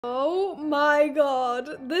Oh my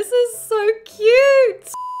god, this is so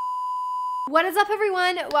cute! What is up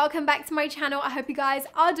everyone? Welcome back to my channel. I hope you guys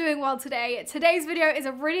are doing well today. Today's video is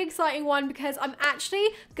a really exciting one because I'm actually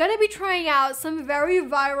gonna be trying out some very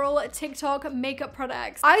viral TikTok makeup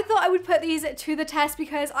products. I thought I would put these to the test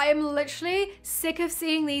because I am literally sick of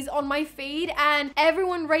seeing these on my feed and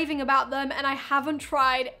everyone raving about them, and I haven't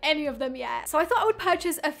tried any of them yet. So I thought I would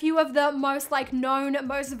purchase a few of the most known,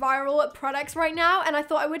 most viral products right now, and I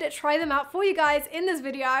thought I would try them out for you guys in this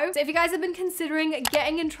video. So if you guys have been considering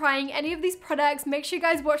getting and trying any of these products, make sure you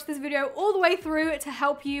guys watch this video all the way through to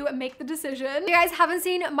help you make the decision. If you guys haven't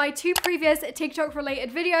seen my two previous TikTok related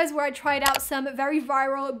videos where I tried out some very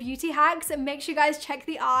viral beauty hacks, make sure you guys check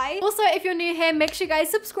the eye. Also, if you're new here, make sure you guys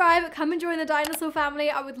subscribe, come and join the dinosaur family.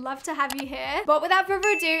 I would love to have you here. But without further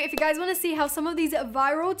ado, if you guys want to see how some of these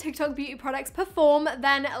viral TikTok beauty products perform,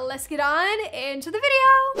 then let's get on into the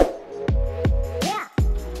video.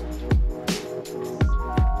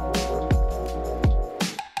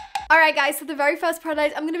 Alright guys, so the very first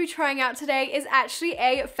product I'm going to be trying out today is actually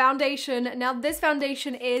a foundation. Now this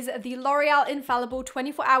foundation is the L'Oreal Infallible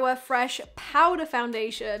 24-Hour Fresh Powder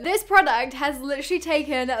Foundation. This product has literally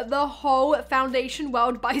taken the whole foundation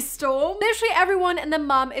world by storm. Literally everyone and their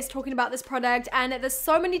mum is talking about this product, and there's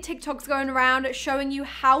so many TikToks going around showing you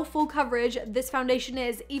how full coverage this foundation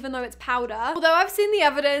is, even though it's powder. Although I've seen the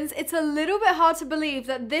evidence, it's a little bit hard to believe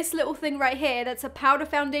that this little thing right here that's a powder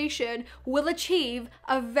foundation will achieve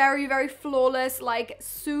a very flawless,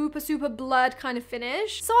 super blurred kind of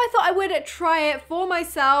finish. So I thought I would try it for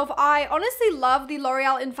myself. I honestly love the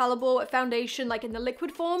L'Oreal Infallible foundation in the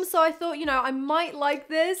liquid form, so I thought, you know, I might like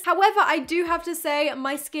this. However, I do have to say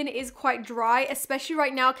my skin is quite dry, especially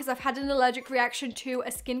right now because I've had an allergic reaction to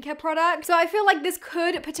a skincare product. So I feel like this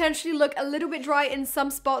could potentially look a little bit dry in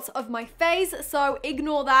some spots of my face, so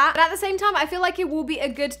ignore that. But at the same time, I feel like it will be a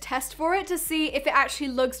good test for it to see if it actually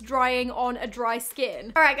looks drying on a dry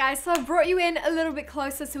skin. Alright guys, so I've brought you in a little bit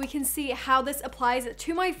closer so we can see how this applies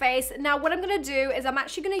to my face. Now what I'm going to do is I'm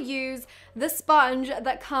actually going to use the sponge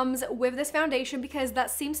that comes with this foundation because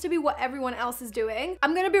that seems to be what everyone else is doing.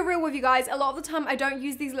 I'm going to be real with you guys, a lot of the time I don't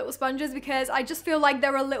use these little sponges because I just feel like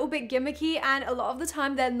they're a little bit gimmicky and a lot of the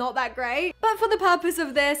time they're not that great. But for the purpose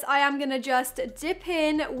of this, I am going to just dip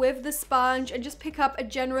in with the sponge and just pick up a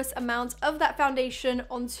generous amount of that foundation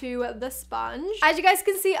onto the sponge. As you guys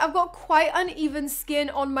can see, I've got quite uneven skin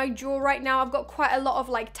on my jaw right now. I've got quite a lot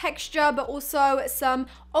of texture, but also some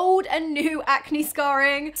old and new acne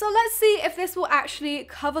scarring. So let's see if this will actually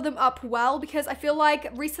cover them up well, because I feel like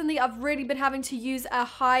recently I've really been having to use a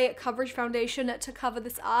high coverage foundation to cover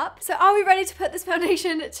this up. So are we ready to put this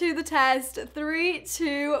foundation to the test? 3,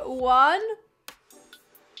 2, 1.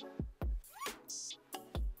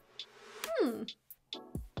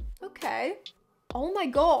 Okay. Oh my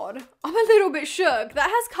god, I'm a little bit shook. That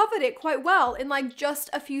has covered it quite well in just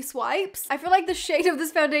a few swipes. I feel like the shade of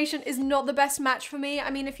this foundation is not the best match for me. I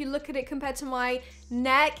mean, if you look at it compared to my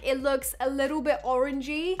neck, it looks a little bit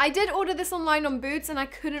orangey. I did order this online on Boots and I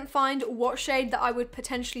couldn't find what shade that I would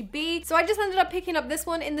potentially be. So I just ended up picking up this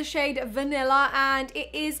one in the shade Vanilla, and it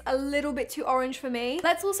is a little bit too orange for me.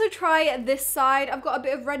 Let's also try this side. I've got a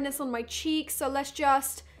bit of redness on my cheek, so let's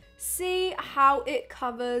just see how it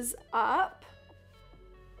covers up.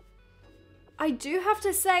 I do have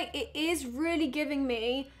to say it is really giving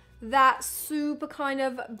me that super kind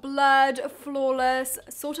of blurred, flawless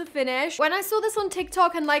sort of finish. When I saw this on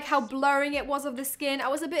TikTok and how blurring it was of the skin, I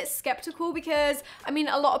was a bit skeptical because, I mean,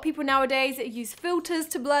 a lot of people nowadays use filters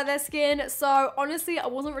to blur their skin. So honestly, I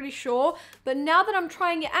wasn't really sure. But now that I'm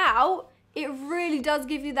trying it out, it really does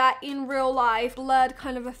give you that in real life blurred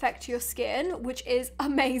kind of effect to your skin, which is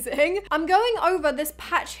amazing. I'm going over this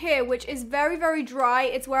patch here, which is very dry.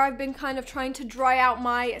 It's where I've been kind of trying to dry out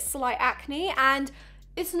my slight acne, and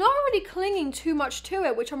it's not really clinging too much to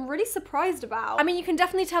it, which I'm really surprised about. I mean, you can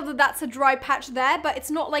definitely tell that that's a dry patch there, but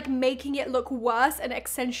it's not making it look worse and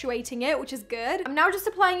accentuating it, which is good. I'm now just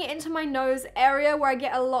applying it into my nose area where I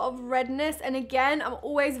get a lot of redness, and again, I'm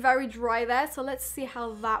always very dry there, so let's see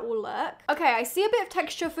how that will look. Okay, I see a bit of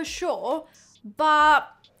texture for sure, but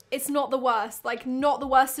it's not the worst, not the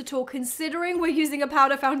worst at all, considering we're using a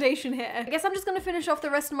powder foundation here. I guess I'm just gonna finish off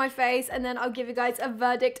the rest of my face and then I'll give you guys a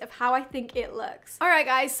verdict of how I think it looks. All right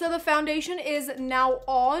guys, so the foundation is now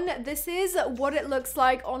on. This is what it looks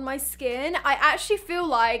like on my skin. I actually feel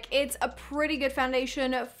like it's a pretty good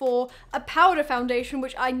foundation for a powder foundation,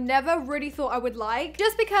 which I never really thought I would like.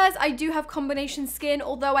 Just because I do have combination skin,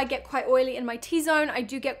 although I get quite oily in my T-zone, I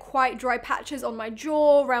do get quite dry patches on my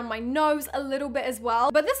jaw, around my nose a little bit as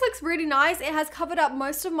well. But this looks really nice. It has covered up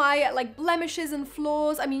most of my like blemishes and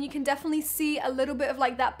flaws. I mean, you can definitely see a little bit of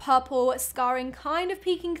like that purple scarring kind of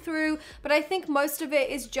peeking through, but I think most of it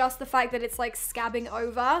is just the fact that it's like scabbing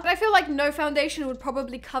over. But I feel like no foundation would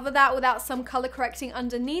probably cover that without some color correcting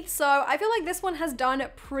underneath, so I feel like this one has done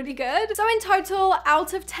pretty good. So in total,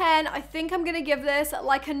 out of 10, I think I'm gonna give this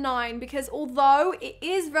like a 9, because although it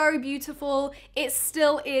is very beautiful, it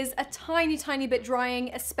still is a tiny bit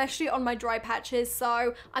drying, especially on my dry patches,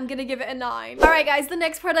 so I'm gonna give it a 9. All right guys, the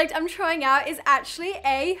next product I'm trying out is actually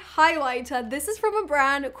a highlighter. This is from a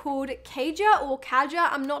brand called Kaja or Kaja.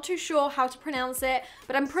 I'm not too sure how to pronounce it,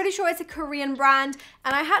 but I'm pretty sure it's a Korean brand,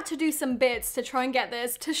 and I had to do some bits to try and get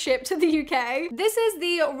this to ship to the UK. This is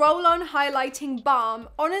the Roll-On Highlighting Balm.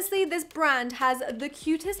 Honestly, this brand has the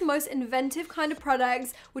cutest, most inventive kind of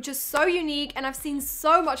products, which is so unique, and I've seen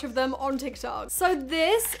so much of them on TikTok. So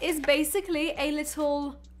this is basically a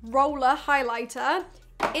little roller highlighter.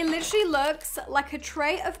 It literally looks like a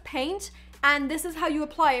tray of paint, and this is how you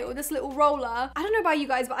apply it with this little roller. I don't know about you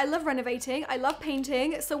guys, but I love renovating. I love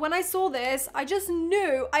painting. So when I saw this, I just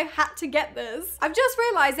knew I had to get this. I've just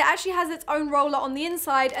realized it actually has its own roller on the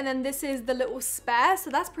inside, and then this is the little spare, so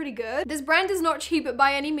that's pretty good. This brand is not cheap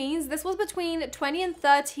by any means. This was between 20 and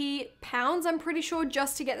 30 pounds, I'm pretty sure,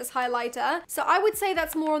 just to get this highlighter. So I would say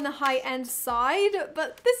that's more on the high-end side,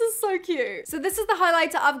 but this is so cute. So this is the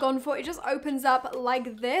highlighter I've gone for. It just opens up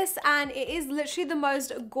like this, and it is literally the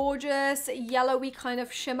most gorgeous yellowy kind of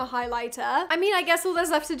shimmer highlighter. I mean, I guess all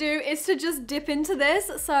there's left to do is to just dip into this,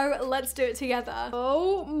 so let's do it together.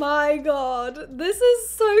 Oh my god, this is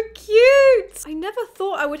so cute! I never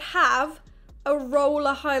thought I would have a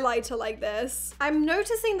roller highlighter like this. I'm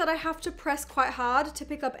noticing that I have to press quite hard to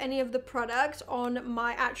pick up any of the product on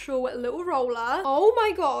my actual little roller. Oh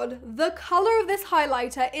my god, the color of this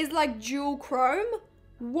highlighter is like jewel chrome.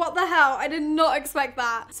 What the hell? I did not expect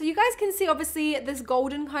that. So you guys can see obviously this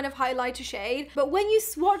golden kind of highlighter shade, but when you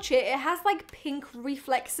swatch it, it has like pink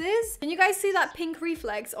reflexes. Can you guys see that pink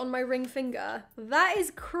reflex on my ring finger? That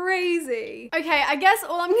is crazy. Okay, I guess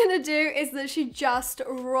all I'm gonna do is literally just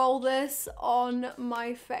roll this on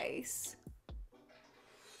my face.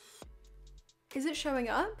 Is it showing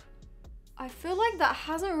up? I feel like that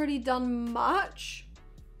hasn't really done much.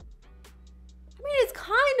 I mean, it's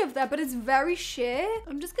kind of there, but it's very sheer.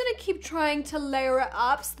 I'm just gonna keep trying to layer it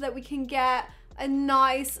up so that we can get a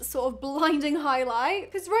nice sort of blinding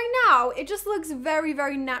highlight, because right now it just looks very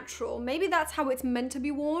natural. Maybe that's how it's meant to be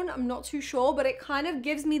worn, I'm not too sure, but it kind of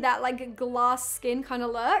gives me that like glass skin kind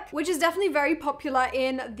of look, which is definitely very popular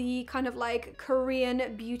in the kind of like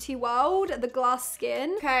Korean beauty world, the glass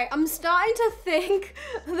skin. Okay, I'm starting to think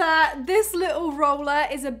that this little roller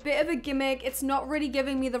is a bit of a gimmick. It's not really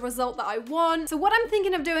giving me the result that I want. So what I'm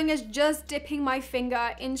thinking of doing is just dipping my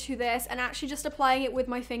finger into this and actually just applying it with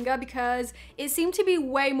my finger, because it seemed to be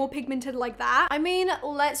way more pigmented like that. I mean,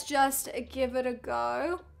 let's just give it a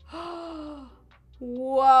go.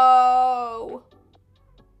 Whoa.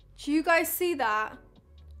 Do you guys see that?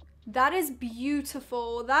 That is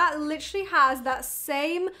beautiful. That literally has that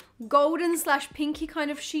same golden slash pinky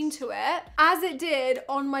kind of sheen to it as it did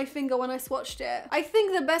on my finger when I swatched it. I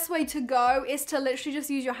think the best way to go is to literally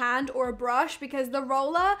just use your hand or a brush, because the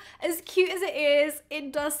roller, as cute as it is,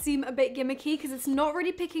 it does seem a bit gimmicky because it's not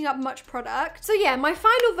really picking up much product. So yeah, my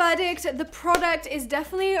final verdict, the product is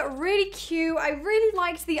definitely really cute. I really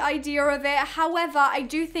liked the idea of it. However, I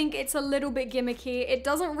do think it's a little bit gimmicky. It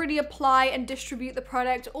doesn't really apply and distribute the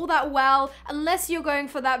product all that well, unless you're going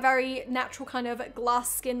for that very natural kind of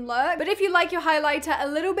glass skin look. But if you like your highlighter a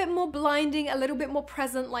little bit more blinding, a little bit more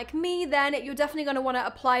present like me, then you're definitely going to want to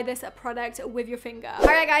apply this product with your finger. All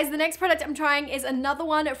right guys, the next product I'm trying is another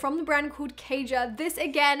one from the brand called Kaja. This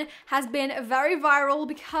again has been very viral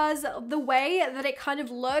because of the way that it kind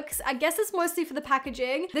of looks. I guess it's mostly for the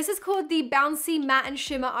packaging. This is called the Bouncy Matte and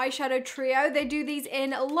Shimmer Eyeshadow Trio. They do these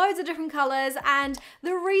in loads of different colors, and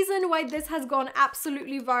the reason why this has gone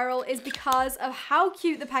absolutely viral is because of how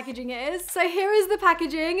cute the packaging is. So here is the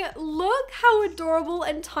packaging. Look how adorable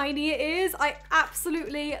and tiny it is. I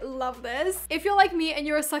absolutely love this. If you're like me and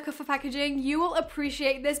you're a sucker for packaging, you will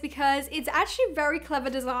appreciate this because it's actually very clever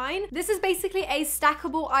design. This is basically a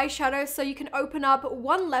stackable eyeshadow, so you can open up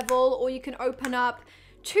one level or you can open up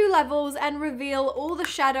 2 levels and reveal all the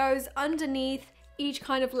shadows underneath each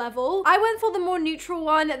kind of level. I went for the more neutral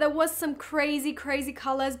one. There was some crazy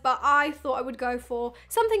colors, but I thought I would go for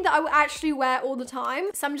something that I would actually wear all the time.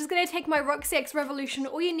 So I'm just gonna take my Roxy X Revolution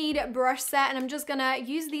All You Need brush set, and I'm just gonna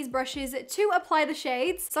use these brushes to apply the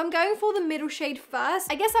shades. So I'm going for the middle shade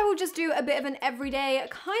first. I guess I will just do a bit of an everyday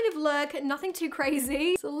kind of look, nothing too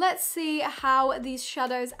crazy. So let's see how these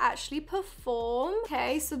shadows actually perform.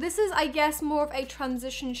 Okay, so this is, I guess, more of a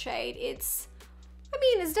transition shade. I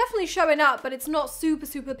mean, it's definitely showing up, but it's not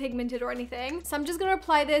super pigmented or anything. So I'm just gonna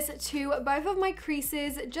apply this to both of my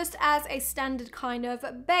creases just as a standard kind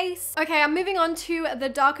of base. Okay, I'm moving on to the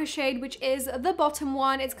darker shade, which is the bottom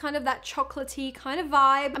one. It's kind of that chocolatey kind of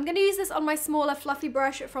vibe. I'm gonna use this on my smaller fluffy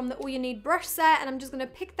brush from the All You Need brush set, and I'm just gonna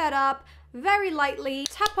pick that up very lightly,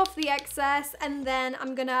 tap off the excess, and then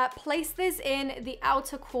I'm gonna place this in the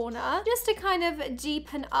outer corner just to kind of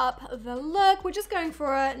deepen up the look. We're just going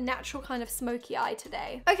for a natural kind of smoky eye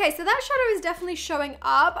today. Okay, so that shadow is definitely showing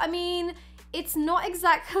up. I mean, it's not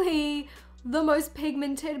exactly the most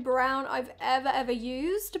pigmented brown I've ever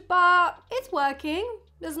used, but it's working.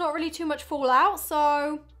 There's not really too much fallout,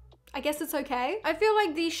 so I guess it's okay. I feel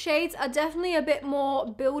like these shades are definitely a bit more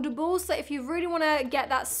buildable, so if you really want to get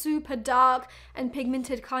that super dark and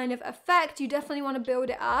pigmented kind of effect, you definitely want to build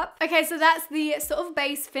it up. Okay, so that's the sort of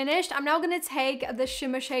base finished. I'm now going to take the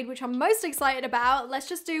shimmer shade, which I'm most excited about. Let's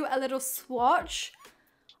just do a little swatch.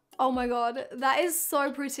 Oh my god, that is so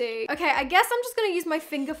pretty. Okay, I guess I'm just gonna use my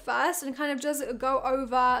finger first and kind of just go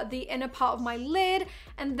over the inner part of my lid,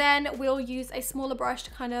 and then we'll use a smaller brush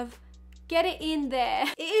to kind of get it in there.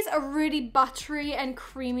 It is a really buttery and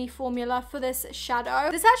creamy formula for this shadow.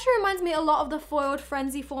 This actually reminds me a lot of the Foiled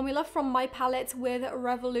Frenzy formula from my palette with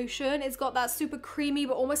Revolution. It's got that super creamy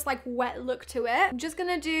but almost like wet look to it. I'm just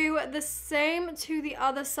gonna do the same to the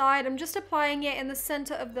other side. I'm just applying it in the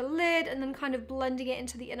center of the lid and then kind of blending it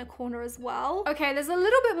into the inner corner as well. Okay, there's a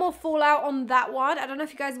little bit more fallout on that one. I don't know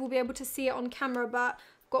if you guys will be able to see it on camera, but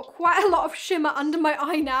got quite a lot of shimmer under my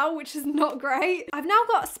eye now, which is not great. I've now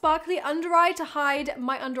got sparkly under eye to hide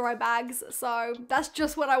my under eye bags, so that's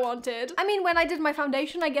just what I wanted. I mean, when I did my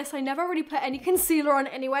foundation, I guess I never really put any concealer on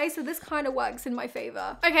anyway, so this kind of works in my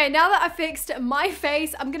favor. Okay, now that I've fixed my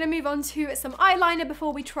face, I'm gonna move on to some eyeliner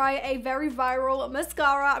before we try a very viral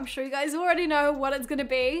mascara. I'm sure you guys already know what it's gonna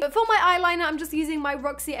be. But for my eyeliner, I'm just using my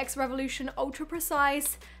Roxy X Revolution Ultra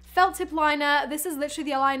Precise felt tip liner. This is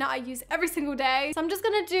literally the eyeliner I use every single day. So I'm just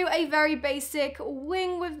gonna do a very basic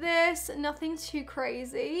wing with this, nothing too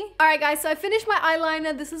crazy. All right guys, so I finished my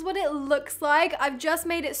eyeliner. This is what it looks like. I've just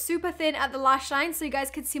made it super thin at the lash line so you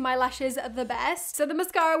guys could see my lashes the best. So the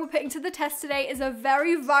mascara we're putting to the test today is a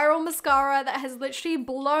very viral mascara that has literally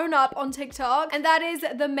blown up on TikTok, and that is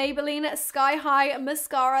the Maybelline Sky High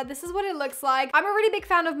Mascara. This is what it looks like. I'm a really big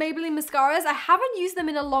fan of Maybelline mascaras. I haven't used them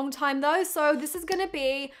in a long time though, so this is gonna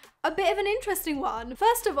be a bit of an interesting one.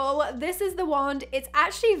 First of all, this is the wand. It's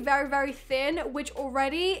actually very thin, which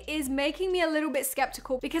already is making me a little bit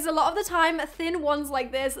skeptical because a lot of the time thin wands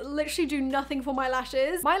like this literally do nothing for my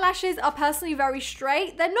lashes. My lashes are personally very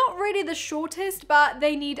straight. They're not really the shortest, but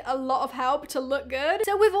they need a lot of help to look good.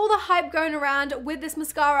 So with all the hype going around with this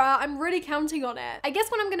mascara, I'm really counting on it. I guess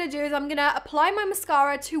what I'm gonna do is I'm gonna apply my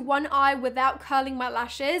mascara to one eye without curling my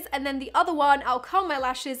lashes, and then the other one I'll curl my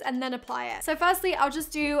lashes and then apply it. So firstly, I'll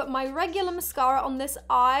just do my regular mascara on this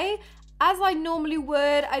eye as I normally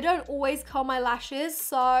would. I don't always curl my lashes,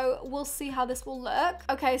 so we'll see how this will look.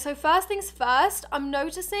 Okay, so first things first, I'm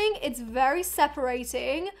noticing it's very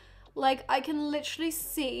separating. Like I can literally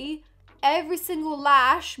see every single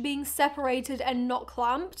lash being separated and not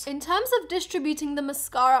clumped. In terms of distributing the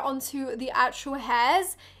mascara onto the actual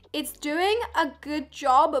hairs, it's doing a good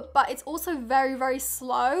job, but it's also very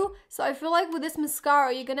slow. So I feel like with this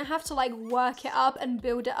mascara, you're gonna have to like work it up and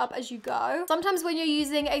build it up as you go. Sometimes when you're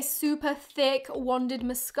using a super thick wanded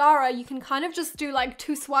mascara, you can kind of just do like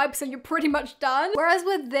 2 swipes and you're pretty much done. Whereas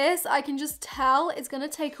with this, I can just tell it's gonna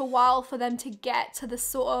take a while for them to get to the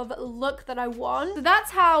sort of look that I want. So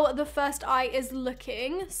that's how the first eye is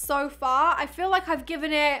looking so far. I feel like I've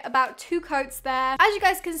given it about 2 coats there. As you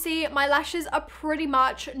guys can see, my lashes are pretty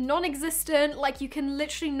much non-existent. Like you can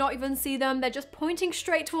literally not even see them. They're just pointing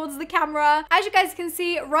straight towards the camera. As you guys can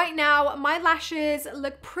see right now, my lashes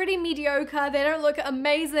look pretty mediocre. They don't look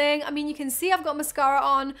amazing. I mean, you can see I've got mascara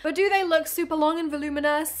on, but do they look super long and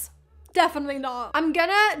voluminous? Definitely not. I'm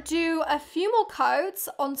gonna do a few more coats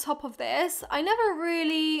on top of this. I never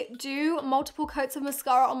really do multiple coats of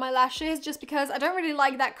mascara on my lashes just because I don't really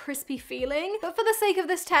like that crispy feeling. But for the sake of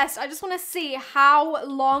this test, I just want to see how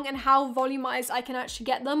long and how volumized I can actually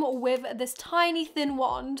get them with this tiny thin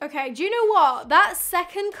wand. Okay, do you know what? That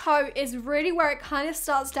second coat is really where it kind of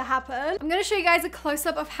starts to happen. I'm gonna show you guys a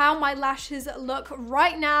close-up of how my lashes look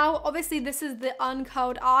right now. Obviously, this is the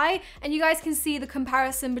uncurled eye, and you guys can see the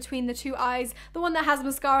comparison between the two eyes, the one that has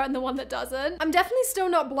mascara and the one that doesn't. I'm definitely still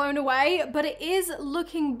not blown away, but it is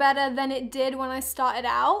looking better than it did when I started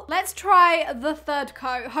out. Let's try the third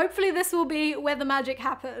coat. Hopefully this will be where the magic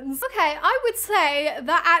happens. Okay, I would say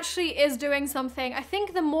that actually is doing something. I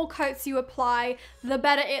think the more coats you apply, the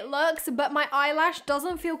better it looks, but my eyelash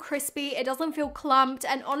doesn't feel crispy, it doesn't feel clumped,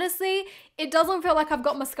 and honestly, it doesn't feel like I've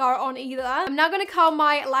got mascara on either. I'm now gonna curl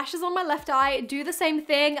my lashes on my left eye, do the same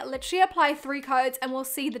thing, literally apply 3 coats, and we'll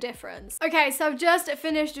see the difference. Okay, so I've just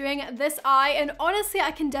finished doing this eye, and honestly,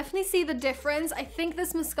 I can definitely see the difference. I think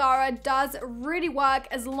this mascara does really work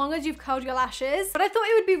as long as you've curled your lashes, but I thought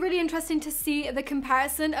it would be really interesting to see the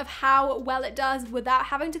comparison of how well it does without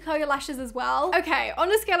having to curl your lashes as well. Okay,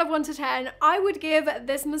 on a scale of 1 to 10, I would give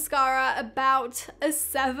this mascara about a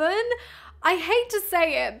 7. I hate to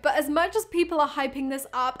say it, but as much as people are hyping this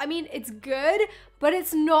up, I mean, it's good, but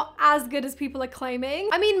it's not as good as people are claiming.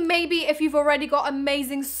 I mean, maybe if you've already got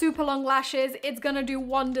amazing super long lashes, it's gonna do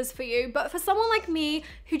wonders for you. But for someone like me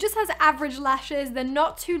who just has average lashes, they're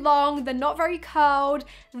not too long, they're not very curled,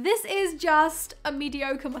 this is just a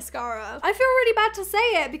mediocre mascara. I feel really bad to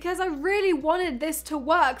say it because I really wanted this to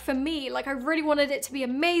work for me. Like, I really wanted it to be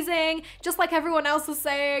amazing, just like everyone else was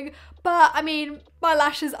saying. But I mean, my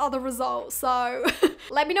lashes are the result, so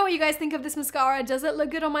let me know what you guys think of this mascara. Does it look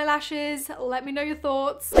good on my lashes? Let me know your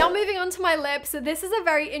thoughts. Now moving on to my lips. So this is a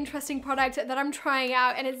very interesting product that I'm trying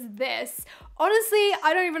out, and it's this. Honestly,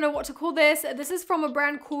 I don't even know what to call this. This is from a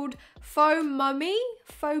brand called Fomummy?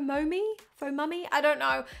 I don't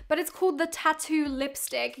know, but it's called the Tattoo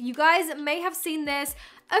Lipstick. You guys may have seen this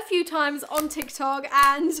a few times on TikTok,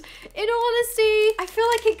 and in all honesty, I feel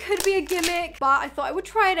like it could be a gimmick, but I thought I would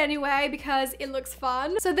try it anyway because it looks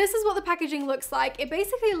fun. So this is what the packaging looks like. It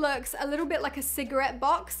basically looks a little bit like a cigarette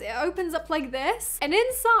box. It opens up like this, and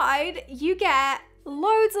inside you get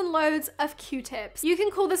loads and loads of Q-tips. You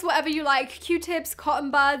can call this whatever you like, Q-tips,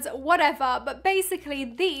 cotton buds, whatever, but basically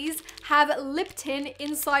these have lip tint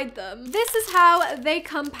inside them. This is how they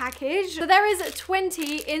come packaged. So there is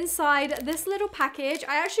 20 inside this little package.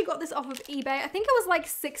 I actually got this off of eBay. I think it was like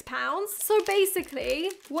 £6. So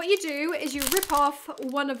basically what you do is you rip off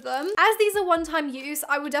one of them. As these are one-time use,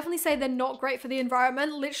 I would definitely say they're not great for the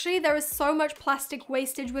environment. Literally, there is so much plastic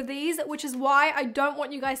wastage with these, which is why I don't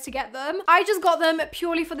want you guys to get them. I just got them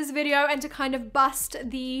purely for this video and to kind of bust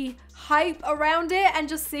the hype around it and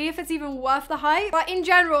just see if it's even worth the hype. But in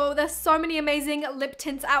general, there's so many amazing lip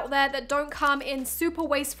tints out there that don't come in super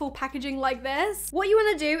wasteful packaging like this. What you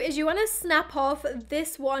want to do is you want to snap off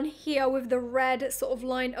this one here with the red sort of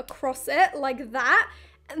line across it like that.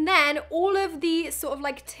 And then all of the sort of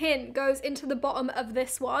like tint goes into the bottom of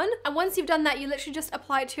this one. And once you've done that, you literally just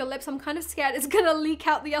apply it to your lips. I'm kind of scared it's gonna leak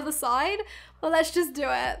out the other side, but let's just do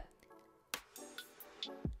it.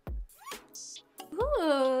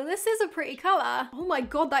 Ooh, this is a pretty color. Oh my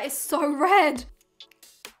god, that is so red.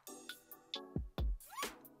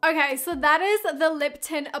 Okay, so that is the lip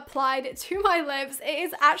tint applied to my lips. It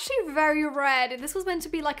is actually very red. This was meant to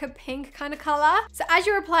be like a pink kind of color. So as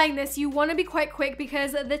you're applying this, you want to be quite quick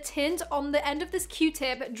because the tint on the end of this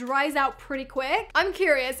Q-tip dries out pretty quick. I'm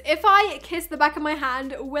curious, if I kiss the back of my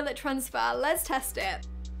hand, will it transfer? Let's test it.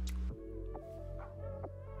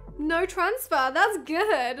 No transfer, that's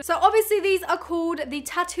good. So obviously these are called the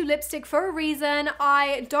Tattoo Lipstick for a reason.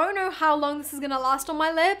 I don't know how long this is gonna last on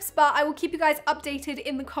my lips, but I will keep you guys updated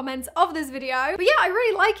in the comments of this video. But yeah, I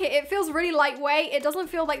really like it. It feels really lightweight. It doesn't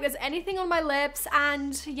feel like there's anything on my lips,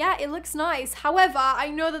 and yeah, it looks nice. However,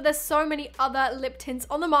 I know that there's so many other lip tints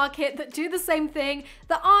on the market that do the same thing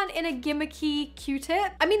that aren't in a gimmicky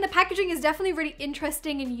Q-tip. I mean, the packaging is definitely really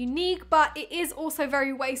interesting and unique, but it is also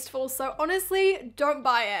very wasteful. So honestly, don't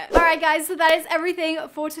buy it. Alright guys, so that is everything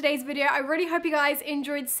for today's video. I really hope you guys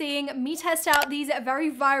enjoyed seeing me test out these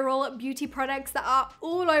very viral beauty products that are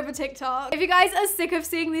all over TikTok. If you guys are sick of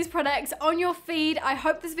seeing these products on your feed, I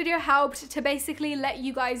hope this video helped to basically let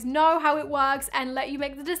you guys know how it works and let you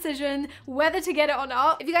make the decision whether to get it or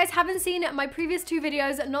not. If you guys haven't seen my previous 2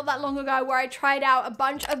 videos not that long ago where I tried out a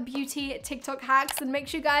bunch of beauty TikTok hacks, then make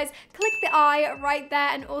sure you guys click the I right there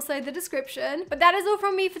and also the description. But that is all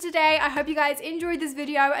from me for today. I hope you guys enjoyed this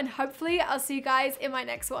video, and hopefully I'll see you guys in my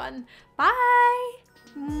next one. Bye!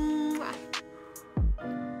 Mwah.